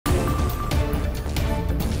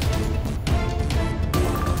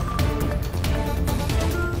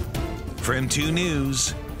KREM 2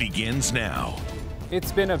 News begins now.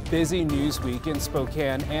 It's been a busy news week in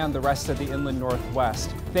Spokane and the rest of the inland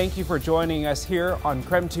Northwest. Thank you for joining us here on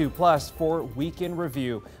KREM 2 Plus for Week in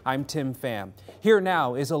Review. I'm Tim Pham. Here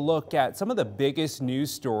now is a look at some of the biggest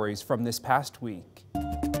news stories from this past week.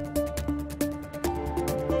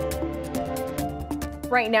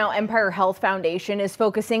 Right now, Empire Health Foundation is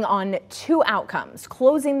focusing on two outcomes: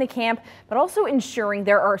 closing the camp, but also ensuring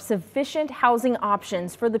there are sufficient housing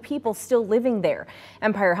options for the people still living there.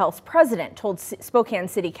 Empire Health's president told Spokane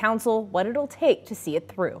City Council what it'll take to see it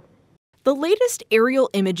through. The latest aerial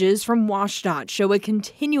images from WashDOT show a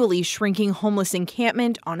continually shrinking homeless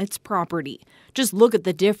encampment on its property. Just look at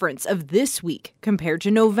the difference of this week compared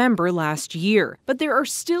to November last year. But there are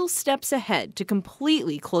still steps ahead to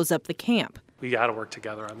completely close up the camp. We got to work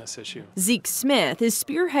together on this issue. Zeke Smith is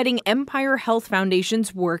spearheading Empire Health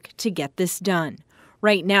Foundation's work to get this done.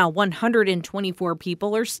 Right now, 124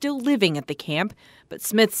 people are still living at the camp, but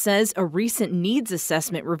Smith says a recent needs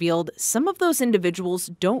assessment revealed some of those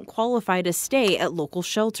individuals don't qualify to stay at local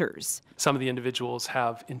shelters. Some of the individuals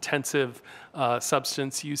have intensive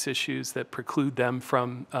substance use issues that preclude them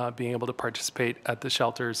from being able to participate at the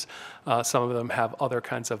shelters. Some of them have other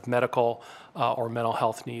kinds of medical or mental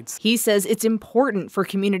health needs. He says it's important for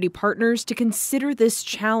community partners to consider this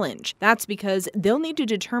challenge. That's because they'll need to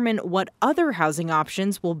determine what other housing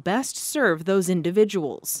options will best serve those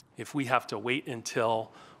individuals. If we have to wait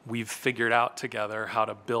until we've figured out together how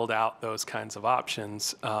to build out those kinds of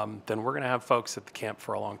options, then we're going to have folks at the camp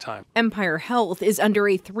for a long time. Empire Health is under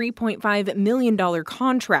a $3.5 million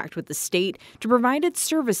contract with the state to provide its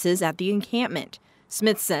services at the encampment.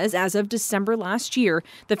 Smith says as of December last year,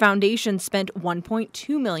 the foundation spent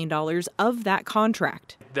 $1.2 million of that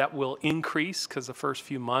contract. That will increase because the first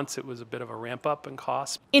few months it was a bit of a ramp up in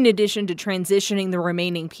cost. In addition to transitioning the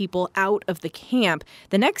remaining people out of the camp,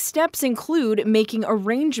 the next steps include making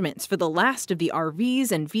arrangements for the last of the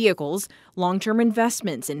RVs and vehicles, long-term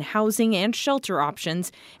investments in housing and shelter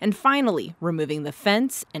options, and finally removing the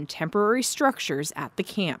fence and temporary structures at the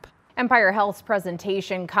camp. Empire Health's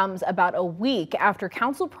presentation comes about a week after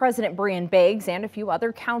Council President Brian Beggs and a few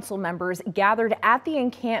other council members gathered at the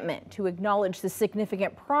encampment to acknowledge the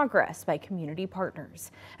significant progress by community partners.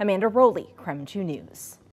 Amanda Rowley, KREM 2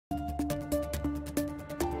 News.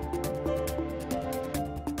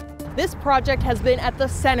 This project has been at the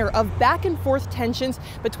center of back and forth tensions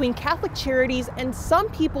between Catholic Charities and some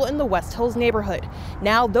people in the West Hills neighborhood.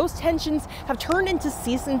 Now those tensions have turned into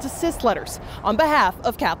cease and desist letters on behalf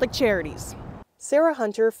of Catholic Charities. Sarah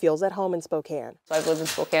Hunter feels at home in Spokane. I've lived in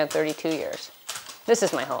Spokane 32 years. This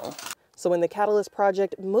is my home. So when the Catalyst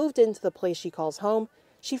Project moved into the place she calls home,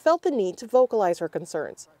 she felt the need to vocalize her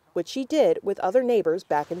concerns, which she did with other neighbors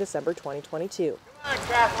back in December 2022.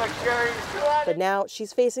 But now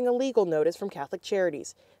she's facing a legal notice from Catholic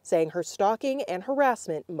Charities saying her stalking and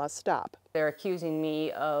harassment must stop. They're accusing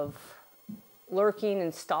me of lurking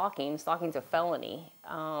and stalking. Stalking's a felony,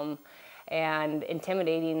 and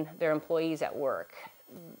intimidating their employees at work.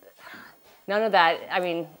 None of that, I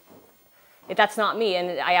mean, that's not me,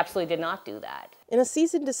 and I absolutely did not do that. In a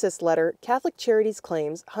cease and desist letter, Catholic Charities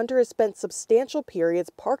claims Hunter has spent substantial periods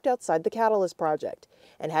parked outside the Catalyst Project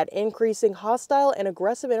and had increasing hostile and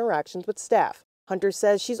aggressive interactions with staff. Hunter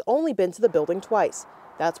says she's only been to the building twice.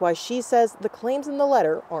 That's why she says the claims in the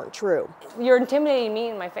letter aren't true. You're intimidating me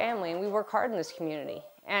and my family, and we work hard in this community,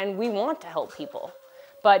 and we want to help people.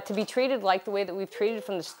 But to be treated like the way that we've treated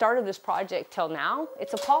from the start of this project till now,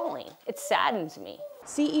 it's appalling. It saddens me.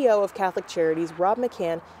 CEO of Catholic Charities, Rob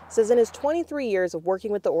McCann, says in his 23 years of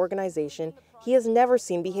working with the organization, he has never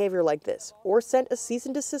seen behavior like this or sent a cease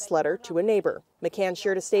and desist letter to a neighbor. McCann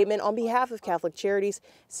shared a statement on behalf of Catholic Charities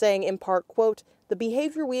saying in part, quote, "The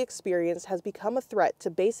behavior we experienced has become a threat to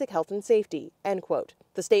basic health and safety," end quote.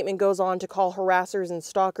 The statement goes on to call harassers and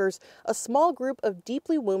stalkers a small group of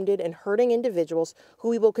deeply wounded and hurting individuals who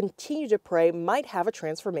we will continue to pray might have a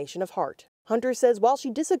transformation of heart. Hunter says while she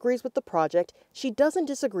disagrees with the project, she doesn't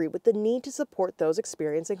disagree with the need to support those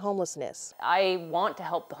experiencing homelessness. I want to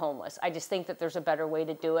help the homeless. I just think that there's a better way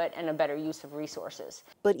to do it and a better use of resources.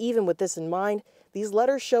 But even with this in mind, these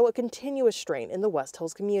letters show a continuous strain in the West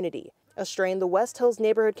Hills community, a strain the West Hills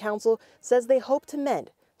Neighborhood Council says they hope to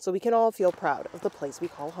mend so we can all feel proud of the place we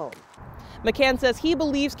call home. McCann says he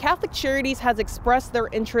believes Catholic Charities has expressed their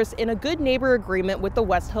interest in a good neighbor agreement with the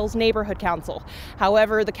West Hills Neighborhood Council.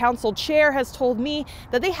 However, the council chair has told me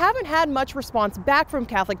that they haven't had much response back from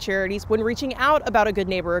Catholic Charities when reaching out about a good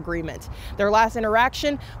neighbor agreement. Their last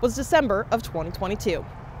interaction was December of 2022.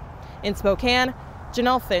 In Spokane,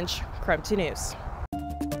 Janelle Finch, KREM 2 News.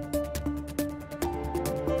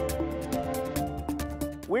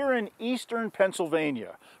 We're Here in eastern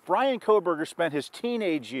Pennsylvania, Brian Kohberger spent his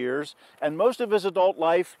teenage years and most of his adult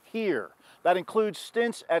life here. That includes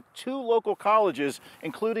stints at 2 local colleges,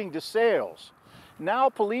 including DeSales. Now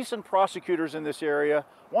police and prosecutors in this area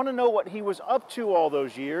want to know what he was up to all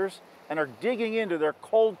those years and are digging into their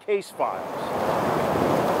cold case files.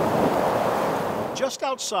 Just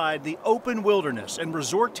outside the open wilderness and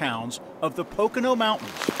resort towns of the Pocono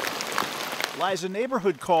Mountains lies a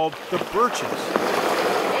neighborhood called the Birches.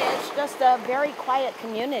 It's just a very quiet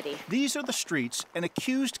community. These are the streets an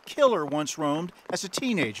accused killer once roamed as a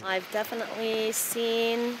teenager. I've definitely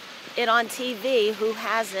seen it on TV. Who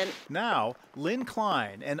hasn't? Now, Lynn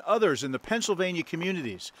Klein and others in the Pennsylvania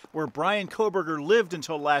communities where Brian Kohberger lived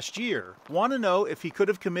until last year want to know if he could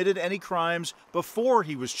have committed any crimes before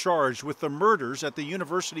he was charged with the murders at the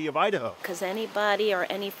University of Idaho. Because anybody or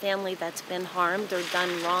any family that's been harmed or done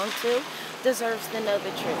wrong to deserves to know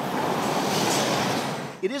the truth.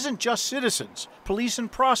 It isn't just citizens. Police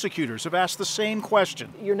and prosecutors have asked the same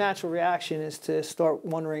question. Your natural reaction is to start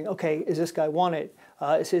wondering, okay, is this guy wanted?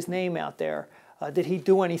 Is his name out there? Did he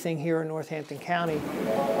do anything here in Northampton County?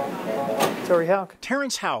 Terry Houck.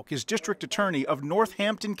 Terrence Houck is district attorney of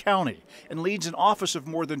Northampton County and leads an office of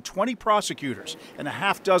more than 20 prosecutors and a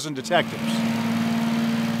half dozen detectives.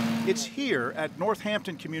 It's here at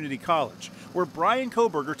Northampton Community College where Brian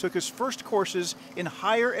Kohberger took his first courses in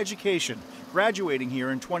higher education, graduating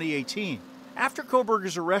here in 2018. After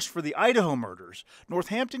Kohberger's arrest for the Idaho murders,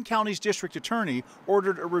 Northampton County's district attorney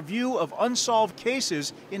ordered a review of unsolved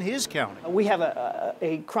cases in his county. We have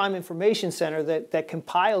a crime information center that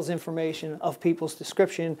compiles information of people's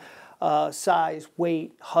description, size,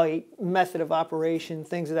 weight, height, method of operation,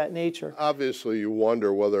 things of that nature. Obviously, you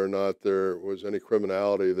wonder whether or not there was any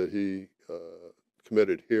criminality that he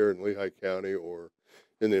committed here in Lehigh County or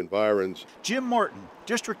in the environs. Jim Martin,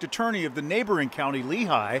 district attorney of the neighboring county,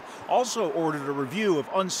 Lehigh, also ordered a review of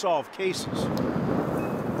unsolved cases.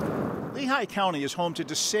 Lehigh County is home to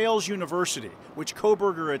DeSales University, which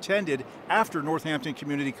Kohberger attended after Northampton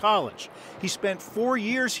Community College. He spent 4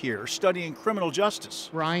 years here studying criminal justice.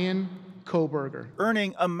 Brian Kohberger.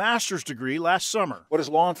 Earning a master's degree last summer. What does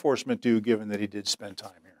law enforcement do given that he did spend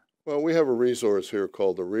time here? Well, we have a resource here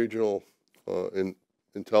called the Regional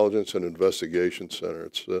Intelligence and Investigation Center.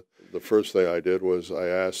 It's the first thing I did was I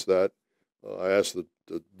asked the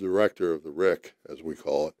director of the RIC, as we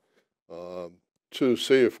call it, to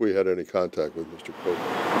see if we had any contact with Mr.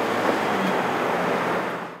 Kohberger.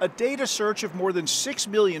 A data search of more than 6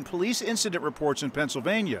 million police incident reports in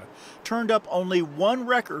Pennsylvania turned up only one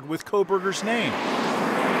record with Kohberger's name.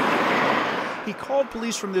 He called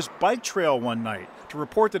police from this bike trail one night to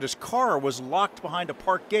report that his car was locked behind a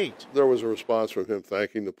park gate. There was a response from him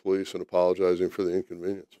thanking the police and apologizing for the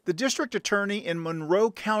inconvenience. The district attorney in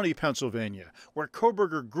Monroe County, Pennsylvania, where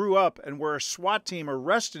Kohberger grew up and where a SWAT team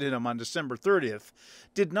arrested him on December 30th,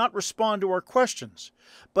 did not respond to our questions.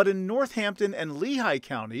 But in Northampton and Lehigh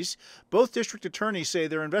counties, both district attorneys say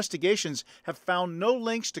their investigations have found no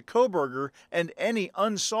links to Kohberger and any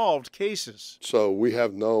unsolved cases. So we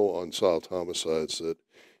have no unsolved homicides that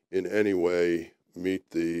in any way meet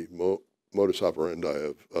the modus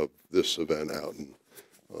operandi of this event out in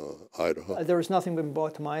Idaho. There was nothing been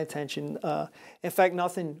brought to my attention. In fact,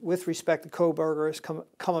 nothing with respect to Kohberger has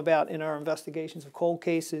come about in our investigations of cold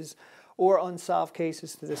cases or unsolved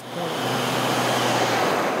cases to this point.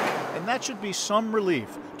 And that should be some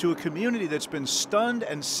relief to a community that's been stunned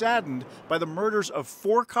and saddened by the murders of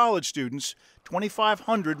 4 college students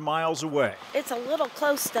 2,500 miles away. It's a little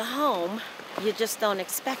close to home. You just don't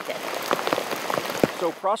expect it.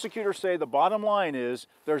 So prosecutors say the bottom line is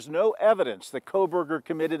there's no evidence that Kohberger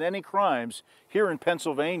committed any crimes here in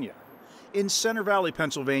Pennsylvania. In Center Valley,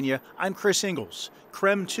 Pennsylvania, I'm Chris Ingalls,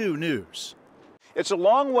 KREM 2 News. It's a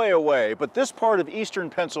long way away, but this part of eastern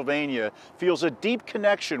Pennsylvania feels a deep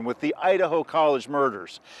connection with the Idaho college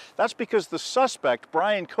murders. That's because the suspect,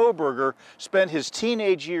 Brian Kohberger, spent his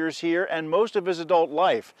teenage years here and most of his adult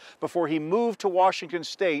life before he moved to Washington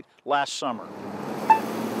State last summer.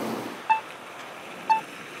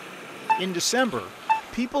 In December,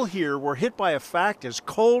 people here were hit by a fact as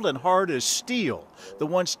cold and hard as steel, the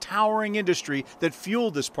once towering industry that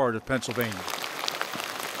fueled this part of Pennsylvania.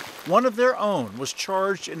 One of their own was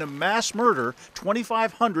charged in a mass murder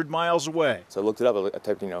 2,500 miles away. So I looked it up, I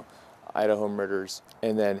typed, Idaho murders,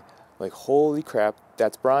 and then, holy crap,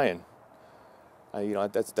 that's Brian.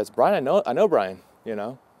 That's Brian, I know Brian,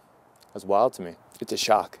 That's wild to me. It's a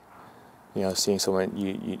shock, seeing someone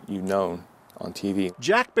you've known on TV.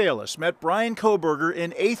 Jack Bayless met Brian Kohberger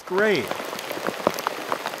in 8th grade.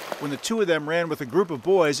 when the two of them ran with a group of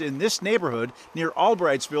boys in this neighborhood near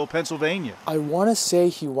Albrightsville, Pennsylvania. I want to say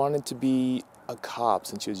he wanted to be a cop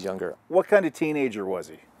since he was younger. What kind of teenager was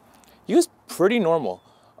he? He was pretty normal.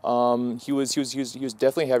 He was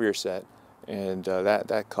definitely heavier set, and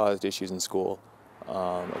that caused issues in school,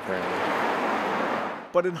 apparently.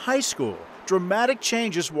 But in high school, dramatic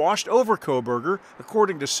changes washed over Kohberger,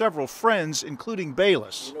 according to several friends, including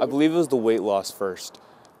Bayless. I believe it was the weight loss first.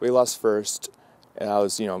 And I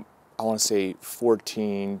was, I want to say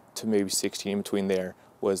 14 to maybe 16, in between there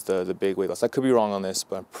was the big weight loss. I could be wrong on this,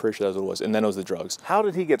 but I'm pretty sure that's what it was. And then it was the drugs. How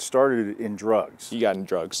did he get started in drugs? He got in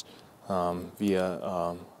drugs via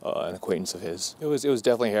an acquaintance of his. It was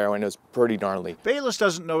definitely heroin. It was pretty gnarly. Bayless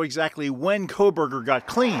doesn't know exactly when Kohberger got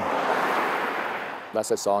clean. Last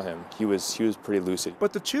I saw him, he was pretty lucid.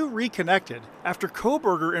 But the two reconnected after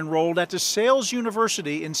Kohberger enrolled at DeSales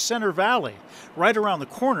University in Center Valley, right around the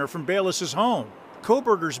corner from Bayless's home.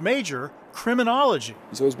 Kohberger's major, criminology.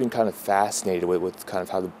 He's always been kind of fascinated with kind of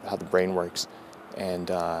how the brain works and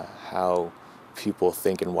how people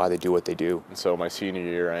think and why they do what they do. And so my senior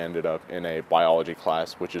year, I ended up in a biology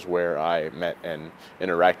class, which is where I met and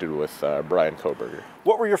interacted with Brian Kohberger.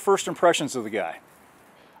 What were your first impressions of the guy?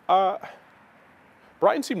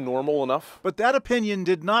 Brian seemed normal enough. But that opinion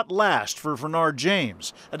did not last for Bernard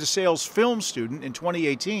James, a DeSales film student in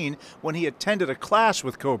 2018 when he attended a class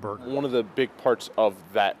with Kohberger. One of the big parts of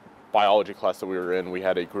that biology class that we were in, we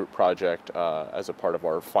had a group project as a part of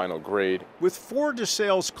our final grade. With 4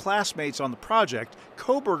 DeSales classmates on the project,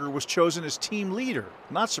 Kohberger was chosen as team leader.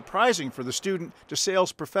 Not surprising for the student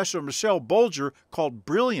DeSales professor Michelle Bolger called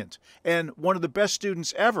brilliant and one of the best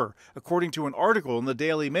students ever, according to an article in the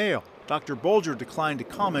Daily Mail. Dr. Bolger declined to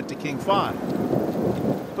comment to King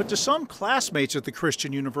 5. But to some classmates at the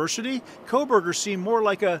Christian University, Kohberger seemed more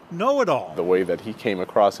like a know-it-all. The way that he came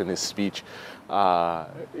across in his speech, kind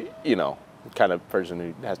of person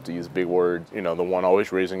who has to use big words, the one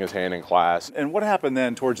always raising his hand in class. And what happened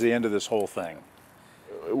then towards the end of this whole thing?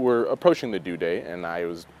 We're approaching the due date, and I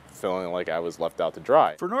was feeling like I was left out to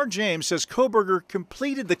dry. Bernard James says Kohberger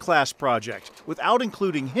completed the class project without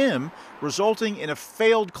including him, resulting in a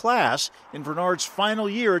failed class in Bernard's final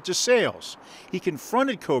year at DeSales. He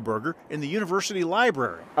confronted Kohberger in the university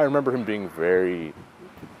library. I remember him being very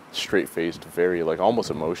straight-faced, very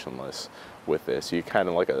almost emotionless with this. He kind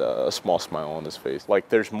of like a small smile on his face. Like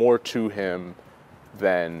there's more to him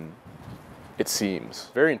than it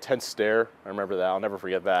seems. Very intense stare. I remember that. I'll never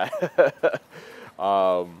forget that.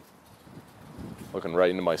 Looking right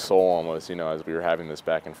into my soul almost, as we were having this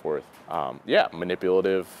back and forth.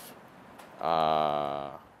 Manipulative,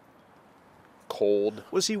 cold.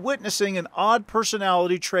 Was he witnessing an odd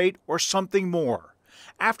personality trait or something more?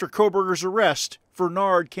 After Kohberger's arrest,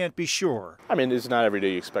 Bernard can't be sure. I mean, it's not every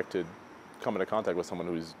day you expect to come into contact with someone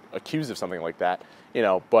who's accused of something like that,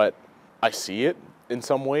 but I see it in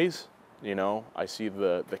some ways. I see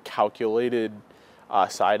the calculated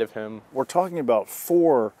side of him. We're talking about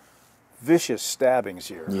 4 vicious stabbings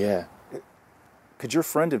here. Yeah. Could your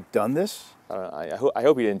friend have done this? I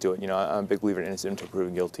hope he didn't do it. I'm a big believer in innocent until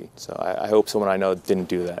proven guilty. So I hope someone I know didn't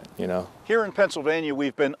do that, Here in Pennsylvania,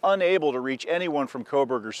 we've been unable to reach anyone from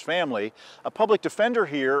Kohberger's family. A public defender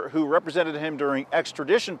here who represented him during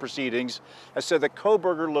extradition proceedings has said that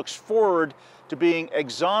Kohberger looks forward to being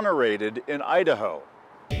exonerated in Idaho.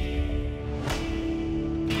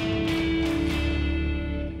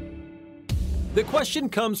 The question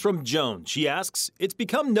comes from Joan. She asks, it's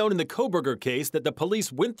become known in the Kohberger case that the police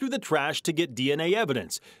went through the trash to get DNA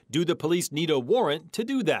evidence. Do the police need a warrant to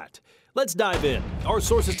do that? Let's dive in. Our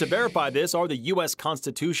sources to verify this are the U.S.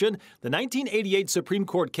 Constitution, the 1988 Supreme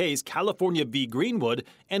Court case California v. Greenwood,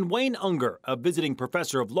 and Wayne Unger, a visiting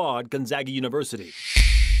professor of law at Gonzaga University.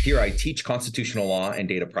 Here I teach constitutional law and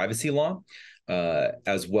data privacy law,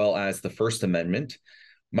 as well as the First Amendment.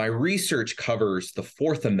 My research covers the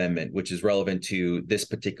Fourth Amendment, which is relevant to this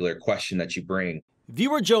particular question that you bring.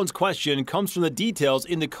 Viewer Jones' question comes from the details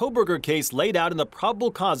in the Kohberger case laid out in the probable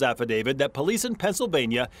cause affidavit that police in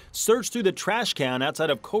Pennsylvania searched through the trash can outside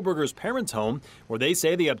of Kohberger's parents' home, where they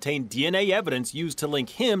say they obtained DNA evidence used to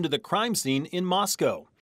link him to the crime scene in Moscow.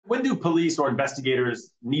 When do police or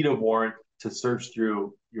investigators need a warrant to search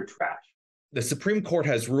through your trash? The Supreme Court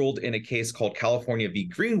has ruled in a case called California v.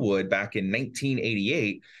 Greenwood back in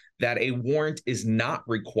 1988 that a warrant is not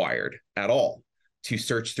required at all to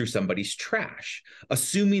search through somebody's trash,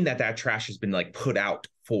 assuming that that trash has been put out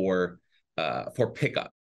for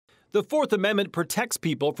pickup. The Fourth Amendment protects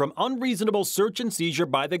people from unreasonable search and seizure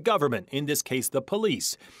by the government, in this case the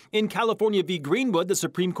police. In California v. Greenwood, the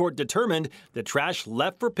Supreme Court determined the trash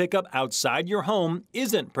left for pickup outside your home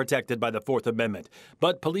isn't protected by the Fourth Amendment.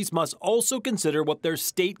 But police must also consider what their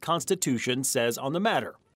state constitution says on the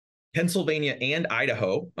matter. Pennsylvania and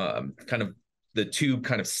Idaho, kind of the two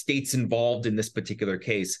kind of states involved in this particular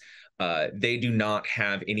case, they do not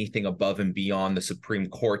have anything above and beyond the Supreme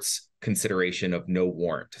Court's consideration of no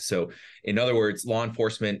warrant. So in other words, law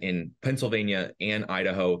enforcement in Pennsylvania and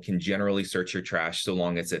Idaho can generally search your trash so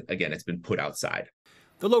long as it's been put outside.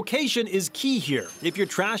 The location is key here. If your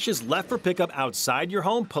trash is left for pickup outside your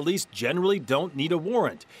home, police generally don't need a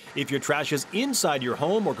warrant. If your trash is inside your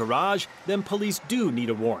home or garage, then police do need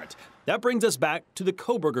a warrant. That brings us back to the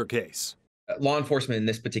Kohberger case. Law enforcement in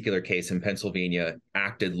this particular case in Pennsylvania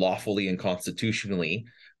acted lawfully and constitutionally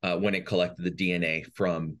when it collected the DNA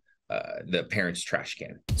from the parent's trash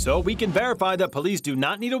can. So we can verify that police do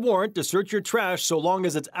not need a warrant to search your trash so long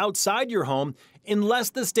as it's outside your home, unless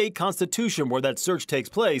the state constitution where that search takes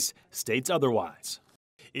place states otherwise.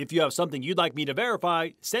 If you have something you'd like me to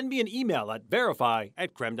verify, send me an email at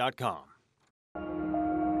verify@krem.com.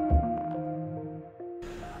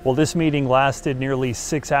 Well, this meeting lasted nearly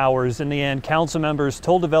 6 hours. In the end, council members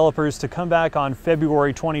told developers to come back on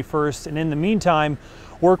February 21st, and in the meantime,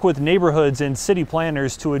 work with neighborhoods and city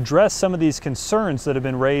planners to address some of these concerns that have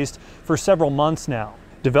been raised for several months now.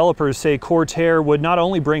 Developers say Cortair would not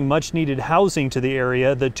only bring much needed housing to the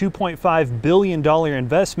area, the $2.5 billion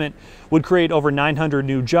investment would create over 900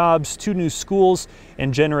 new jobs, 2 new schools,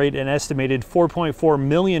 and generate an estimated $4.4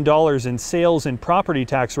 million in sales and property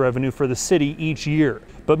tax revenue for the city each year.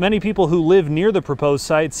 But many people who live near the proposed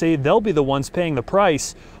site say they'll be the ones paying the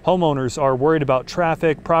price. Homeowners are worried about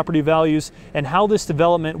traffic, property values, and how this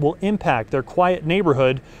development will impact their quiet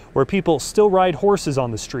neighborhood where people still ride horses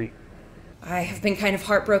on the street. I have been kind of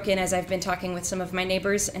heartbroken as I've been talking with some of my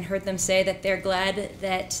neighbors and heard them say that they're glad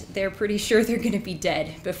that they're pretty sure they're going to be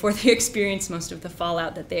dead before they experience most of the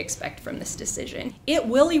fallout that they expect from this decision. It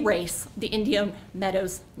will erase the Indian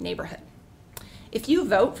Meadows neighborhood. If you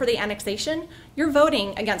vote for the annexation, you're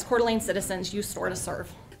voting against Coeur d'Alene citizens you swore to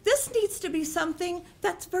serve. This needs to be something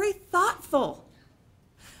that's very thoughtful,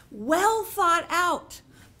 well thought out.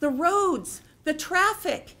 The roads, the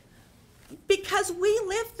traffic, because we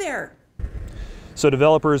live there. So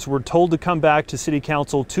developers were told to come back to City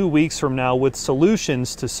Council 2 weeks from now with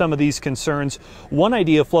solutions to some of these concerns. One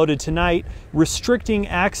idea floated tonight, restricting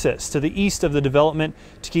access to the east of the development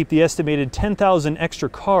to keep the estimated 10,000 extra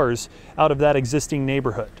cars out of that existing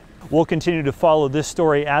neighborhood. We'll continue to follow this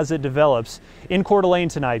story as it develops. In Coeur d'Alene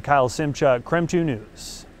tonight, Kyle Simchuk, KREM 2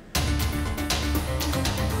 News.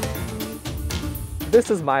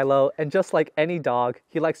 This is Milo, and just like any dog,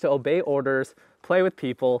 he likes to obey orders, play with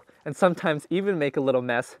people, and sometimes even make a little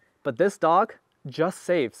mess. But this dog just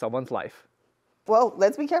saved someone's life. Well,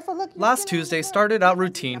 let's be careful. Look. Last Tuesday started out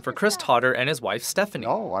routine for Chris Totter and his wife, Stephanie.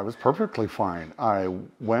 Oh, I was perfectly fine. I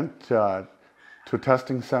went to a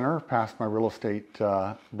testing center, passed my real estate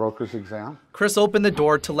broker's exam. Chris opened the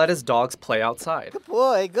door to let his dogs play outside. Good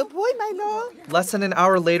boy, Milo. Less than an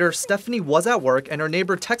hour later, Stephanie was at work and her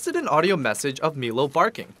neighbor texted an audio message of Milo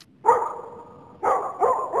barking.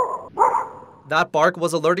 That bark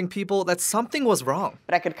was alerting people that something was wrong.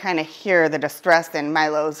 But I could kind of hear the distress in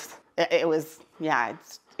Milo's. It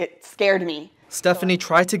scared me. Stephanie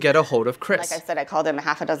tried to get a hold of Chris. Like I said, I called him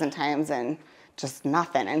half a dozen times and just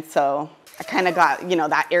nothing. And so I kind of got,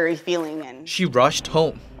 that eerie feeling. And she rushed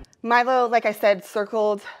home. Milo, like I said,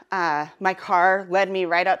 circled my car, led me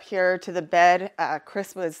right up here to the bed.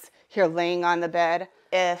 Chris was here laying on the bed.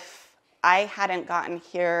 If I hadn't gotten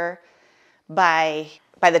here by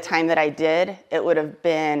the time that I did, it would have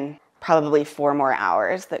been probably 4 more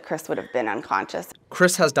hours that Chris would have been unconscious.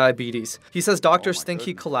 Chris has diabetes. He says doctors think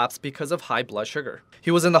he collapsed because of high blood sugar.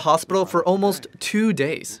 He was in the hospital for almost 2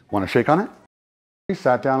 days. Want to shake on it? He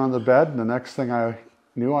sat down on the bed, and the next thing I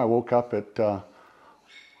knew, I woke up at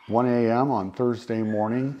 1 a.m. on Thursday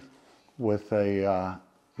morning with a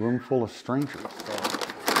room full of strangers.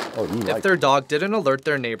 If their dog didn't alert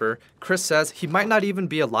their neighbor, Chris says he might not even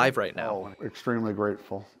be alive right now. Oh, extremely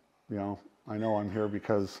grateful. I know I'm here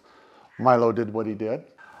because Milo did what he did.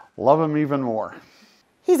 Love him even more.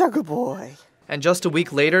 He's a good boy. And just a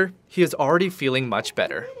week later, he is already feeling much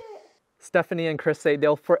better. Stephanie and Chris say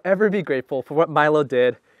they'll forever be grateful for what Milo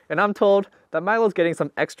did, and I'm told that Milo's getting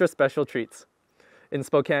some extra special treats. In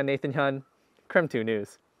Spokane, Nathan Hyun, KREM 2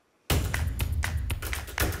 News.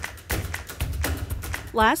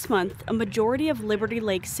 Last month, a majority of Liberty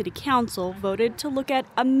Lake City Council voted to look at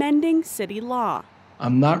amending city law.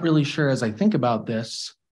 I'm not really sure as I think about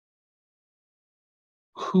this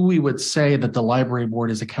who we would say that the library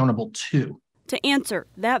board is accountable to. To answer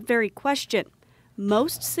that very question,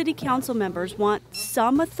 most city council members want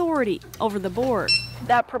some authority over the board.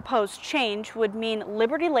 That proposed change would mean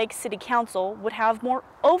Liberty Lake City Council would have more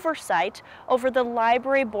oversight over the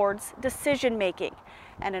library board's decision making.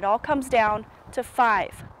 And it all comes down to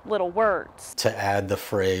 5 little words. To add the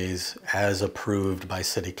phrase, as approved by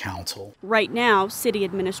City Council. Right now, City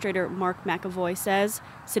Administrator Mark McAvoy says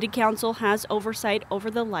City Council has oversight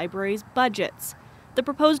over the library's budgets. The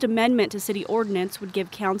proposed amendment to City Ordinance would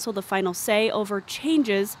give Council the final say over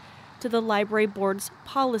changes to the library board's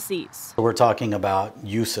policies. We're talking about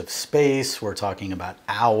use of space, we're talking about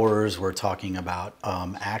hours, we're talking about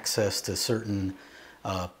access to certain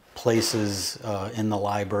places in the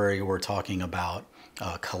library, we're talking about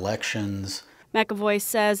collections. McAvoy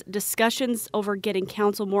says discussions over getting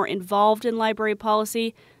council more involved in library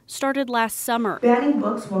policy started last summer. Banning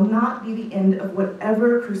books will not be the end of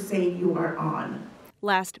whatever crusade you are on.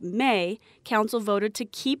 Last May, council voted to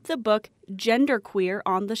keep the book Genderqueer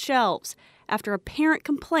on the shelves after a parent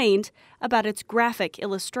complained about its graphic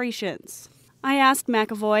illustrations. I asked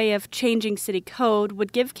McAvoy if changing city code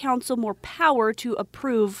would give council more power to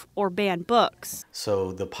approve or ban books.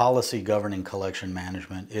 So the policy governing collection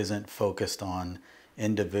management isn't focused on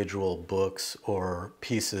individual books or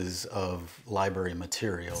pieces of library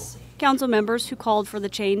material. Council members who called for the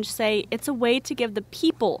change say it's a way to give the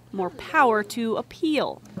people more power to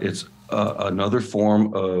appeal. It's another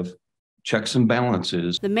form of checks and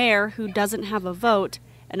balances. The mayor, who doesn't have a vote,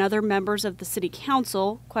 and other members of the city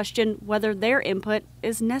council question whether their input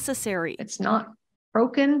is necessary. It's not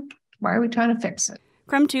broken. Why are we trying to fix it?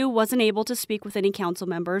 KREM 2 wasn't able to speak with any council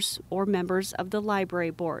members or members of the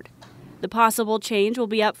library board. The possible change will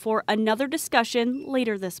be up for another discussion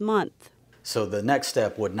later this month. So the next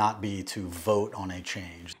step would not be to vote on a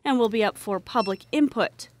change. And will be up for public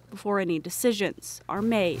input before any decisions are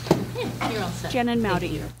made. You're all set. Jen and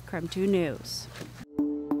Mowdy, KREM 2 News.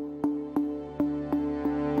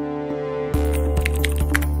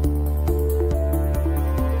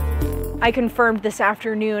 I confirmed this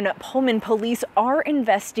afternoon Pullman police are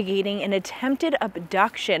investigating an attempted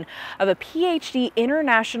abduction of a PhD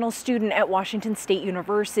international student at Washington State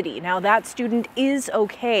University. Now that student is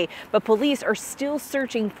okay, but police are still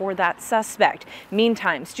searching for that suspect.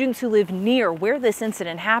 Meantime, students who live near where this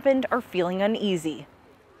incident happened are feeling uneasy.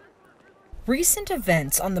 Recent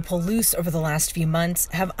events on the Palouse over the last few months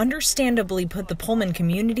have understandably put the Pullman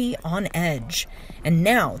community on edge. And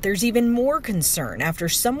now there's even more concern after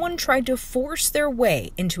someone tried to force their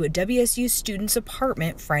way into a WSU student's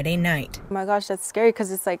apartment Friday night. Oh my gosh, that's scary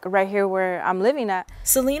because it's like right here where I'm living at.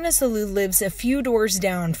 Selena Salou lives a few doors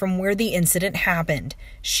down from where the incident happened.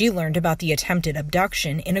 She learned about the attempted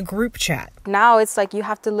abduction in a group chat. Now it's like you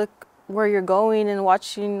have to look where you're going and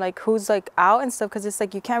watching like who's like out and stuff because it's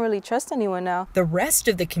like you can't really trust anyone now. The rest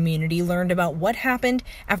of the community learned about what happened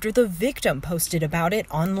after the victim posted about it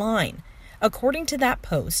online. According to that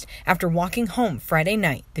post, after walking home Friday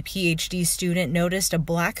night, the PhD student noticed a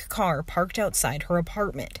black car parked outside her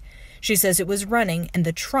apartment. She says it was running and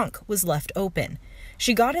the trunk was left open.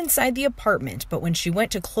 She got inside the apartment, but when she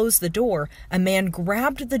went to close the door, a man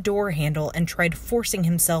grabbed the door handle and tried forcing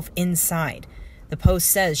himself inside. The post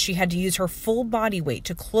says she had to use her full body weight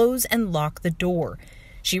to close and lock the door.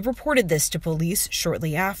 She reported this to police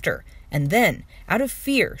shortly after, and then, out of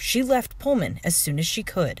fear, she left Pullman as soon as she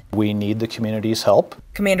could. We need the community's help.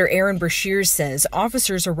 Commander Aaron Brashears says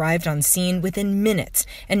officers arrived on scene within minutes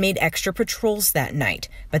and made extra patrols that night,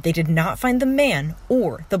 but they did not find the man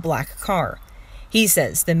or the black car. He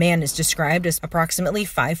says the man is described as approximately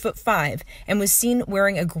 5'5" and was seen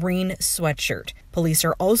wearing a green sweatshirt. Police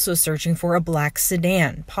are also searching for a black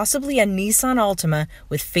sedan, possibly a Nissan Altima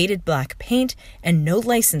with faded black paint and no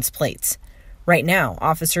license plates. Right now,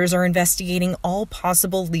 officers are investigating all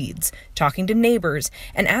possible leads, talking to neighbors,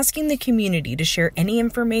 and asking the community to share any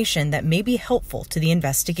information that may be helpful to the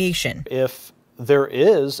investigation. If there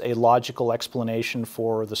is a logical explanation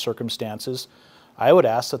for the circumstances, I would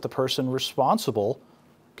ask that the person responsible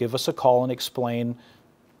give us a call and explain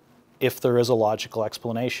if there is a logical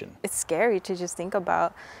explanation. It's scary to just think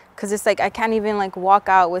about because it's like I can't even like walk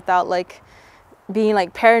out without like being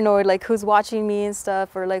like paranoid, like who's watching me and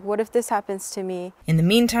stuff, or like what if this happens to me. In the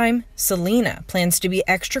meantime, Selena plans to be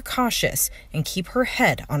extra cautious and keep her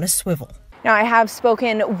head on a swivel. Now, I have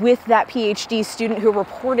spoken with that PhD student who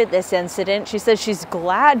reported this incident. She says she's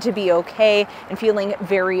glad to be okay and feeling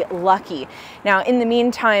very lucky. Now, in the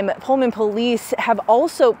meantime, Pullman police have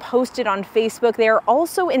also posted on Facebook. They are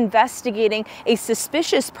also investigating a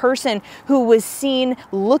suspicious person who was seen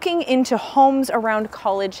looking into homes around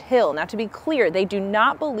College Hill. Now, to be clear, they do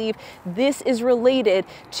not believe this is related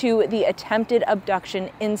to the attempted abduction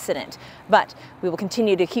incident. But we will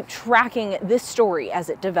continue to keep tracking this story as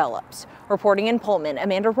it develops. Reporting in Pullman,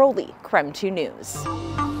 Amanda Rowley, KREM 2 News.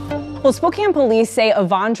 Well, Spokane police say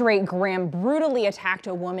Avondre Graham brutally attacked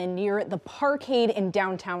a woman near the Parkade in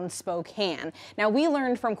downtown Spokane. Now, we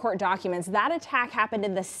learned from court documents that attack happened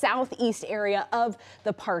in the southeast area of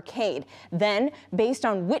the Parkade. Then, based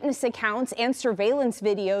on witness accounts and surveillance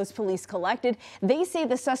videos police collected, they say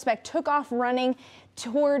the suspect took off running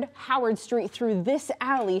toward Howard Street through this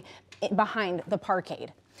alley behind the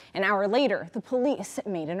Parkade. An hour later, the police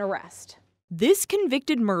made an arrest. This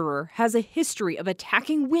convicted murderer has a history of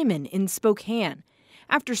attacking women in Spokane.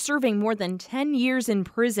 After serving more than 10 years in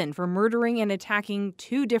prison for murdering and attacking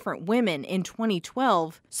 2 different women in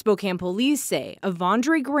 2012, Spokane police say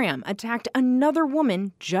Avondre Graham attacked another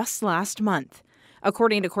woman just last month.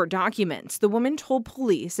 According to court documents, the woman told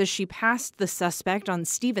police as she passed the suspect on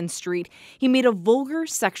Stevens Street, he made a vulgar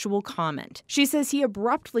sexual comment. She says he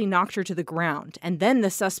abruptly knocked her to the ground, and then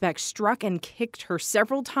the suspect struck and kicked her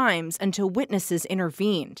several times until witnesses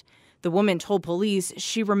intervened. The woman told police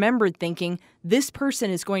she remembered thinking, "This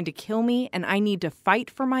person is going to kill me and I need to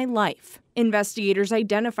fight for my life." Investigators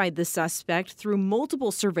identified the suspect through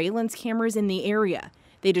multiple surveillance cameras in the area.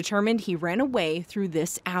 They determined he ran away through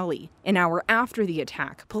this alley. An hour after the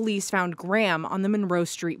attack, police found Graham on the Monroe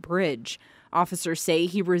Street Bridge. Officers say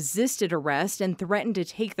he resisted arrest and threatened to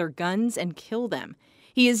take their guns and kill them.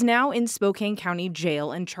 He is now in Spokane County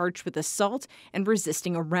Jail and charged with assault and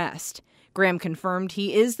resisting arrest. Graham confirmed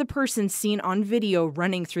he is the person seen on video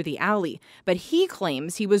running through the alley, but he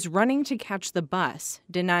claims he was running to catch the bus,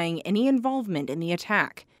 denying any involvement in the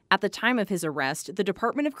attack. At the time of his arrest, the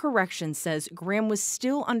Department of Corrections says Graham was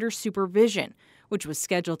still under supervision, which was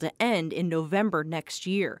scheduled to end in November next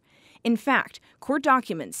year. In fact, court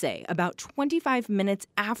documents say about 25 minutes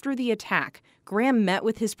after the attack, Graham met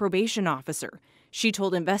with his probation officer. She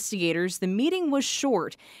told investigators the meeting was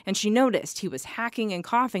short, and she noticed he was hacking and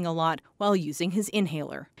coughing a lot while using his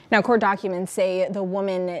inhaler. Now, court documents say the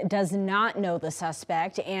woman does not know the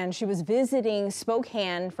suspect, and she was visiting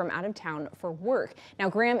Spokane from out of town for work. Now,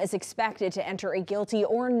 Graham is expected to enter a guilty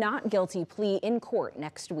or not guilty plea in court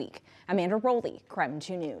next week. Amanda Rowley, KREM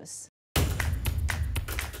 2 News.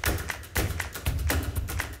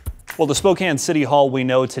 Well, the Spokane City Hall we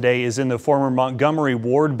know today is in the former Montgomery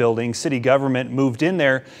Ward building. City government moved in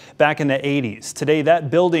there back in the 80s. Today, that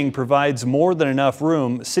building provides more than enough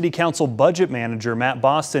room. City Council budget manager Matt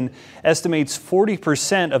Boston estimates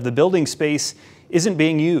 40% of the building space isn't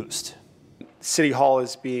being used. City Hall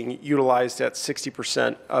is being utilized at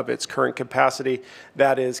 60% of its current capacity.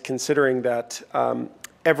 That is considering that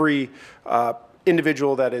every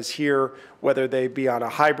individual that is here, whether they be on a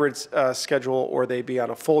hybrid schedule or they be on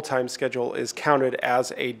a full-time schedule, is counted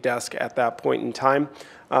as a desk at that point in time.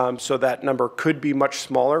 So that number could be much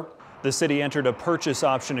smaller. The city entered a purchase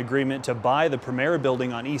option agreement to buy the Primera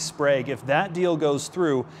building on East Sprague. If that deal goes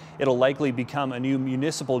through, it'll likely become a new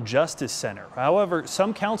municipal justice center. However,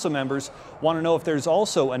 some council members want to know if there's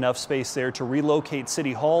also enough space there to relocate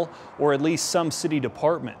City Hall or at least some city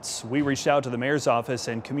departments. We reached out to the mayor's office,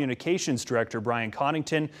 and communications director Brian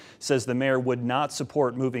Connington says the mayor would not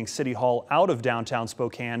support moving City Hall out of downtown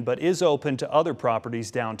Spokane, but is open to other properties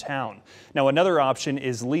downtown. Now, another option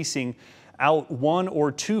is leasing out 1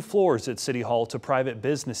 or 2 floors at City Hall to private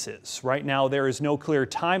businesses. Right now, there is no clear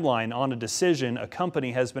timeline on a decision. A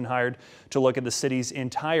company has been hired to look at the city's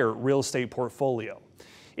entire real estate portfolio.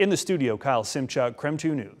 In the studio, Kyle Simchuk, KREM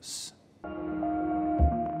 2 News.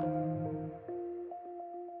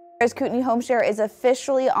 Kootenai Homeshare is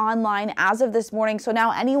officially online as of this morning, so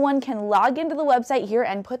now anyone can log into the website here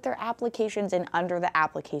and put their applications in under the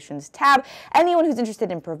Applications tab. Anyone who's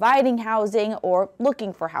interested in providing housing or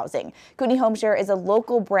looking for housing. Kootenai Homeshare is a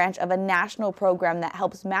local branch of a national program that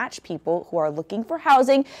helps match people who are looking for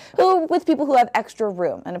housing with people who have extra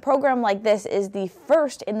room. And a program like this is the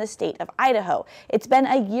first in the state of Idaho. It's been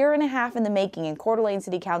a year and a half in the making, and Coeur d'Alene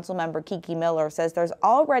City Council member Kiki Miller says there's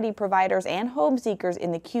already providers and home seekers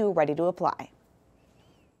in the queue ready to apply.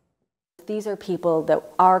 These are people that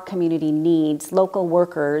our community needs, local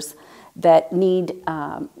workers that need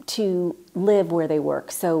to live where they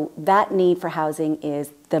work. So that need for housing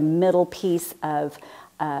is the middle piece of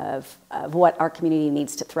what our community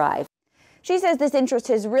needs to thrive. She says this interest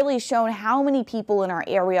has really shown how many people in our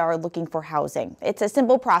area are looking for housing. It's a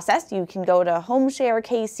simple process. You can go to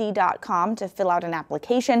homesharekc.com to fill out an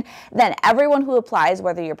application. Then everyone who applies,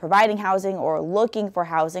 whether you're providing housing or looking for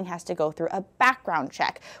housing, has to go through a background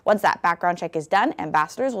check. Once that background check is done,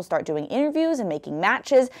 ambassadors will start doing interviews and making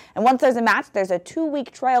matches. And once there's a match, there's a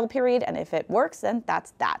 2-week trial period. And if it works, then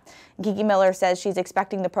that's that. Kiki Miller says she's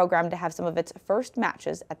expecting the program to have some of its first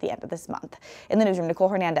matches at the end of this month. In the newsroom, Nicole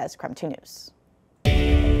Hernandez, KREM 2 News.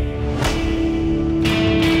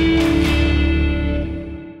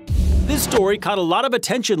 This story caught a lot of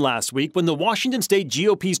attention last week when the Washington State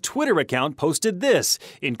GOP's Twitter account posted this,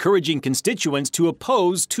 encouraging constituents to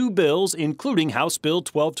oppose 2 bills, including House Bill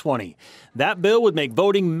 1220. That bill would make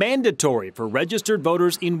voting mandatory for registered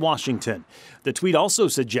voters in Washington. The tweet also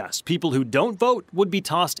suggests people who don't vote would be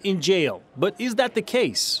tossed in jail. But is that the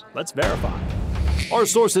case? Let's verify. Our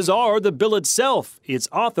sources are the bill itself, its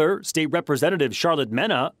author, State Representative Charlotte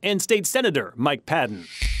Mena, and State Senator Mike Padden.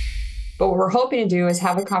 But what we're hoping to do is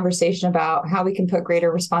have a conversation about how we can put greater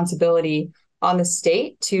responsibility on the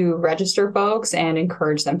state to register folks and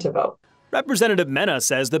encourage them to vote. Representative Mena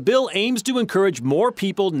says the bill aims to encourage more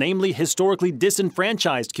people, namely historically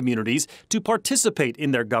disenfranchised communities, to participate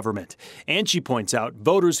in their government. And she points out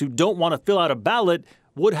voters who don't want to fill out a ballot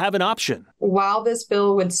would have an option. While this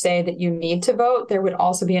bill would say that you need to vote, there would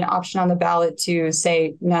also be an option on the ballot to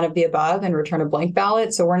say none of the above and return a blank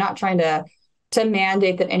ballot. So we're not trying to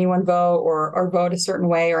mandate that anyone vote or vote a certain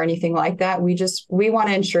way or anything like that. We want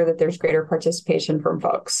to ensure that there's greater participation from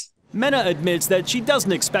folks. Mena admits that she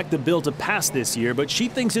doesn't expect the bill to pass this year, but she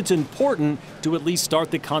thinks it's important to at least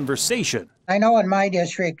start the conversation. I know in my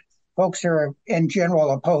district, folks are in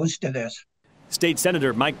general opposed to this. State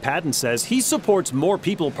Senator Mike Padden says he supports more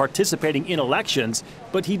people participating in elections,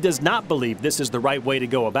 but he does not believe this is the right way to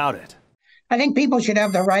go about it. I think people should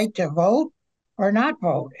have the right to vote or not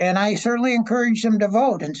vote. And I certainly encourage them to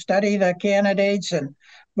vote and study the candidates and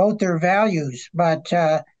vote their values. But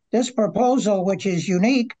this proposal, which is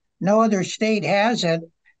unique, no other state has it,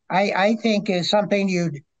 I think is something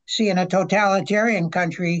you'd see in a totalitarian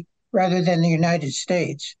country rather than the United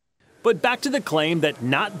States. But back to the claim that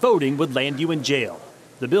not voting would land you in jail.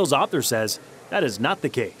 The bill's author says that is not the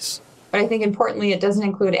case. But I think importantly, it doesn't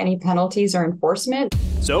include any penalties or enforcement.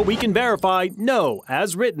 So we can verify, no,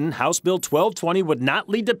 as written, House Bill 1220 would not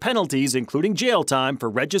lead to penalties, including jail time, for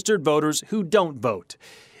registered voters who don't vote.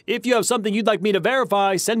 If you have something you'd like me to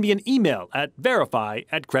verify, send me an email at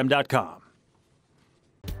verify@krem.com.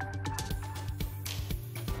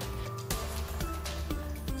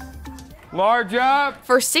 Large up.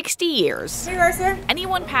 For 60 years,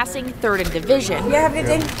 anyone passing 3rd and Division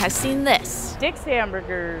has seen this. Dick's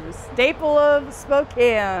Hamburgers, staple of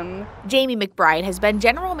Spokane. Jamie McBride has been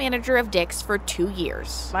general manager of Dick's for 2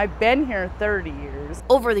 years. I've been here 30 years.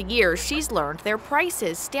 Over the years, she's learned their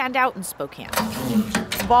prices stand out in Spokane.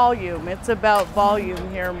 Volume. It's about volume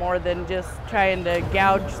here more than just trying to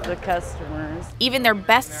gouge the customers. Even their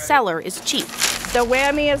best seller is cheap. The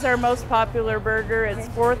Whammy is our most popular burger. It's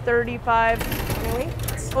 $4.35. Really?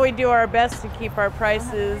 We do our best to keep our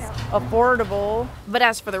prices affordable. But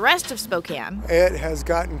as for the rest of Spokane, it has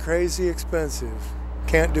gotten crazy expensive.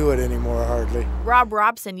 Can't do it anymore, hardly. Rob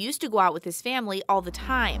Robson used to go out with his family all the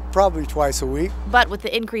time. Probably twice a week. But with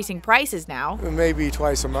the increasing prices now, maybe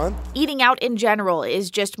twice a month. Eating out in general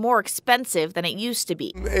is just more expensive than it used to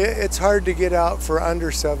be. It's hard to get out for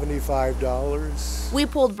under $75. We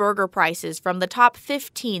pulled burger prices from the top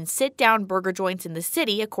 15 sit-down burger joints in the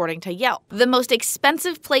city, according to Yelp. The most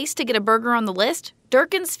expensive place to get a burger on the list?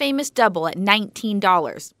 Durkin's Famous Double at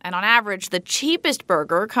 $19. And on average, the cheapest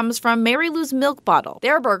burger comes from Mary Lou's Milk Bottle.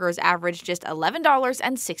 Their burgers average just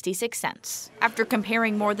 $11.66. After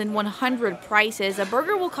comparing more than 100 prices, a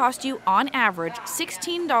burger will cost you, on average,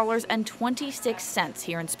 $16.26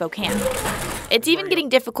 here in Spokane. It's even getting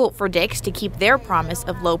difficult for Dick's to keep their promise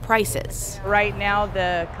of low prices. Right now,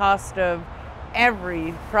 the cost of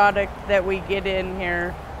every product that we get in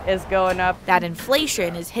here is going up. That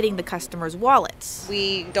inflation is hitting the customers' wallets.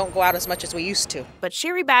 We don't go out as much as we used to. But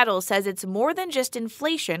Sherry Battle says it's more than just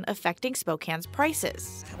inflation affecting Spokane's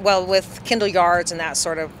prices. Well, with Kindle Yards and that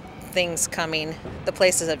sort of things coming, the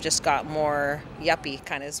places have just got more yuppie,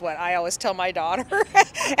 kind of is what I always tell my daughter.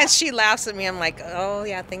 And she laughs at me. I'm like, oh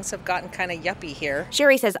yeah, things have gotten kind of yuppie here.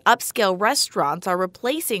 Sherry says upscale restaurants are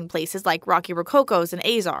replacing places like Rocky Rococo's and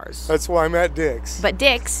Azar's. That's why I'm at Dick's. But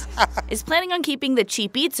Dick's is planning on keeping the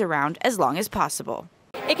cheap eats around as long as possible.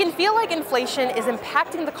 It can feel like inflation is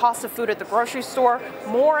impacting the cost of food at the grocery store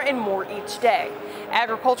more and more each day.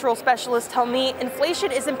 Agricultural specialists tell me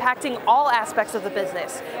inflation is impacting all aspects of the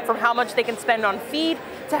business, from how much they can spend on feed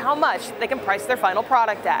to how much they can price their final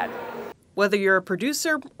product at. Whether you're a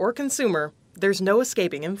producer or consumer, there's no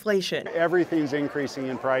escaping inflation. Everything's increasing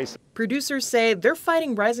in price. Producers say they're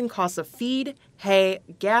fighting rising costs of feed, hay,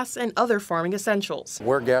 gas, and other farming essentials.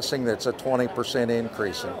 We're guessing that's a 20%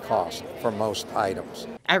 increase in cost for most items.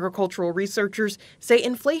 Agricultural researchers say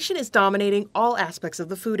inflation is dominating all aspects of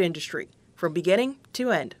the food industry, from beginning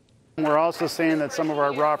to end. We're also seeing that some of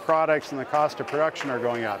our raw products and the cost of production are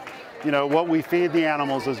going up. You know, what we feed the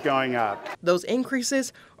animals is going up. Those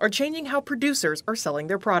increases are changing how producers are selling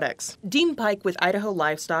their products. Dean Pike with Idaho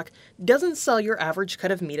Livestock doesn't sell your average cut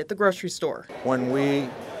of meat at the grocery store. When we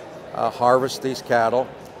harvest these cattle,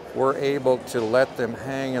 we're able to let them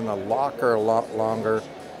hang in the locker a lot longer,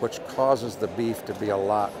 which causes the beef to be a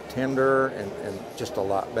lot tenderer and just a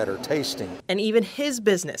lot better tasting. And even his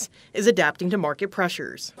business is adapting to market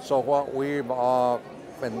pressures. So what we've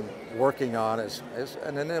been working on is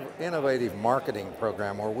an innovative marketing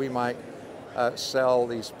program where we might sell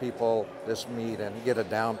these people this meat and get a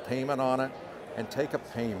down payment on it and take a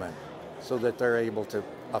payment so that they're able to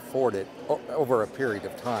afford it over a period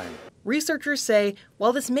of time. Researchers say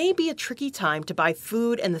while this may be a tricky time to buy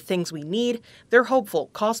food and the things we need, they're hopeful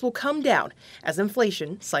costs will come down as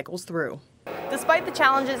inflation cycles through. Despite the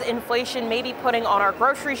challenges inflation may be putting on our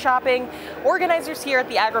grocery shopping, organizers here at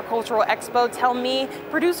the Agricultural Expo tell me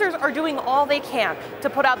producers are doing all they can to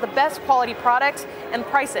put out the best quality products and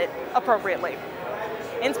price it appropriately.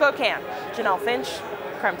 In Spokane, Janelle Finch,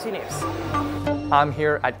 KREM 2 News. I'm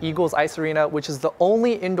here at Eagles Ice Arena, which is the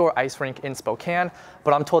only indoor ice rink in Spokane,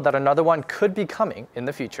 but I'm told that another one could be coming in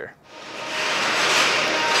the future.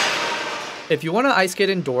 If you want to ice skate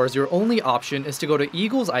indoors, your only option is to go to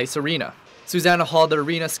Eagles Ice Arena. Susanna Hall, the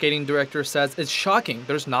arena skating director, says it's shocking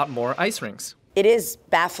there's not more ice rinks. It is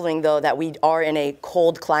baffling, though, that we are in a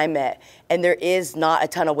cold climate and there is not a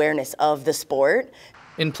ton of awareness of the sport.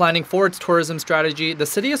 In planning for its tourism strategy, the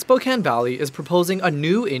city of Spokane Valley is proposing a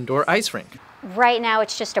new indoor ice rink. Right now,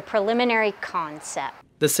 it's just a preliminary concept.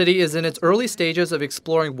 The city is in its early stages of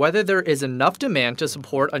exploring whether there is enough demand to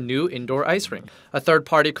support a new indoor ice rink. A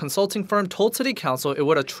third-party consulting firm told City Council it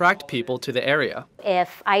would attract people to the area.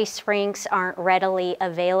 If ice rinks aren't readily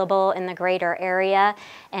available in the greater area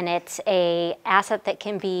and it's an asset that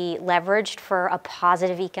can be leveraged for a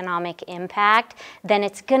positive economic impact, then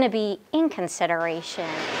it's going to be in consideration.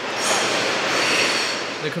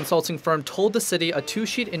 The consulting firm told the city a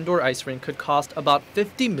 2-sheet indoor ice rink could cost about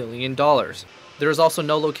 $50 million. There is also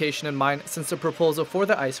no location in mind since the proposal for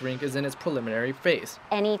the ice rink is in its preliminary phase.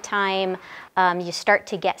 Anytime you start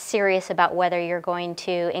to get serious about whether you're going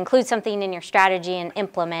to include something in your strategy and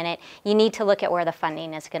implement it, you need to look at where the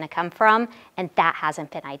funding is going to come from, and that hasn't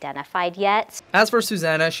been identified yet. As for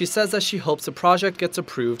Susanna, she says that she hopes the project gets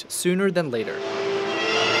approved sooner than later.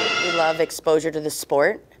 We love exposure to the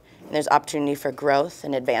sport. And there's opportunity for growth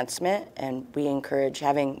and advancement, and we encourage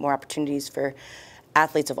having more opportunities for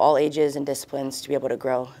athletes of all ages and disciplines to be able to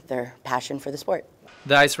grow their passion for the sport.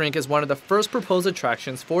 The ice rink is one of the first proposed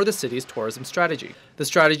attractions for the city's tourism strategy. The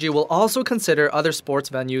strategy will also consider other sports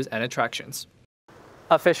venues and attractions.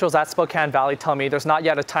 Officials at Spokane Valley tell me there's not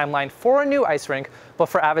yet a timeline for a new ice rink, but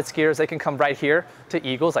for avid skiers, they can come right here to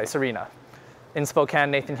Eagles Ice Arena. In Spokane,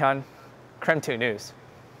 Nathan Hyun, KREM 2 News.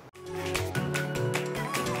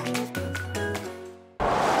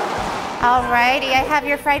 Alrighty, I have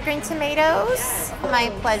your fried green tomatoes.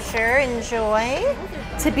 My pleasure, enjoy.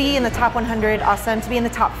 To be in the top 100, awesome. To be in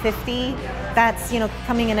the top 50, that's,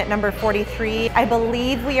 coming in at number 43. I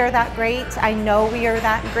believe we are that great. I know we are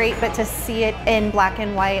that great, but to see it in black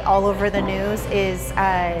and white all over the news is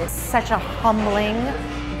such a humbling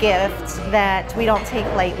gift that we don't take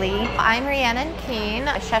lightly. I'm Rhiannon Keene,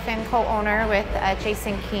 a chef and co-owner with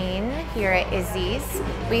Jason Keene here at Izzy's.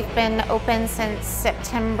 We've been open since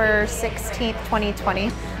September 16th, 2020.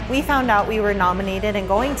 We found out we were nominated and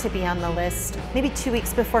going to be on the list maybe 2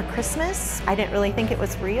 weeks before Christmas. I didn't really think it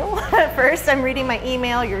was real. At first, I'm reading my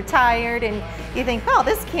email, you're tired, and you think, oh,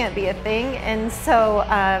 this can't be a thing. And so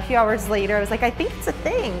a few hours later, I was like, I think it's a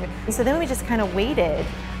thing. And so then we just kind of waited.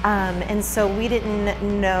 And so we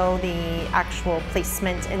didn't know the actual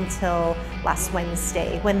placement until last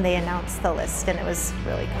Wednesday when they announced the list, and it was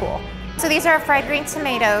really cool. So these are fried green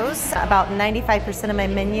tomatoes. About 95% of my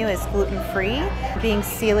menu is gluten-free. Being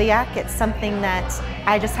celiac, it's something that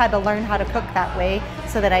I just had to learn how to cook that way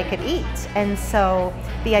so that I could eat. And so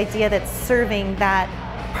the idea that serving that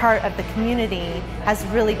part of the community has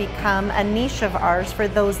really become a niche of ours for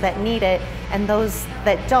those that need it, and those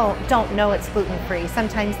that don't know it's gluten-free.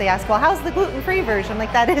 Sometimes they ask, well, how's the gluten-free version?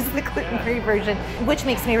 Like, that is the gluten-free version, which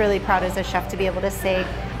makes me really proud as a chef to be able to say,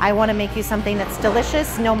 I want to make you something that's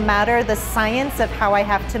delicious, no matter the science of how I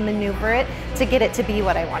have to maneuver it to get it to be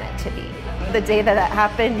what I want it to be. The day that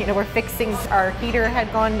happened, we're fixing, our heater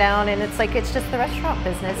had gone down, and it's just the restaurant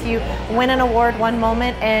business. You win an award one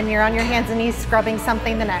moment and you're on your hands and knees scrubbing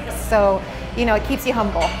something the next. So, it keeps you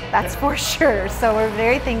humble, that's for sure. So we're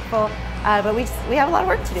very thankful, but we have a lot of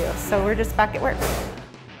work to do. So we're just back at work.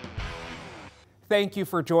 Thank you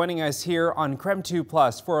for joining us here on KREM 2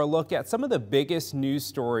 Plus for a look at some of the biggest news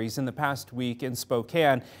stories in the past week in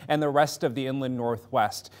Spokane and the rest of the Inland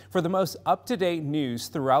Northwest. For the most up-to-date news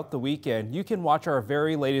throughout the weekend, you can watch our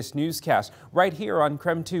very latest newscast right here on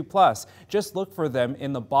KREM 2 Plus. Just look for them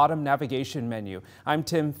in the bottom navigation menu. I'm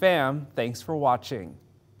Tim Pham. Thanks for watching.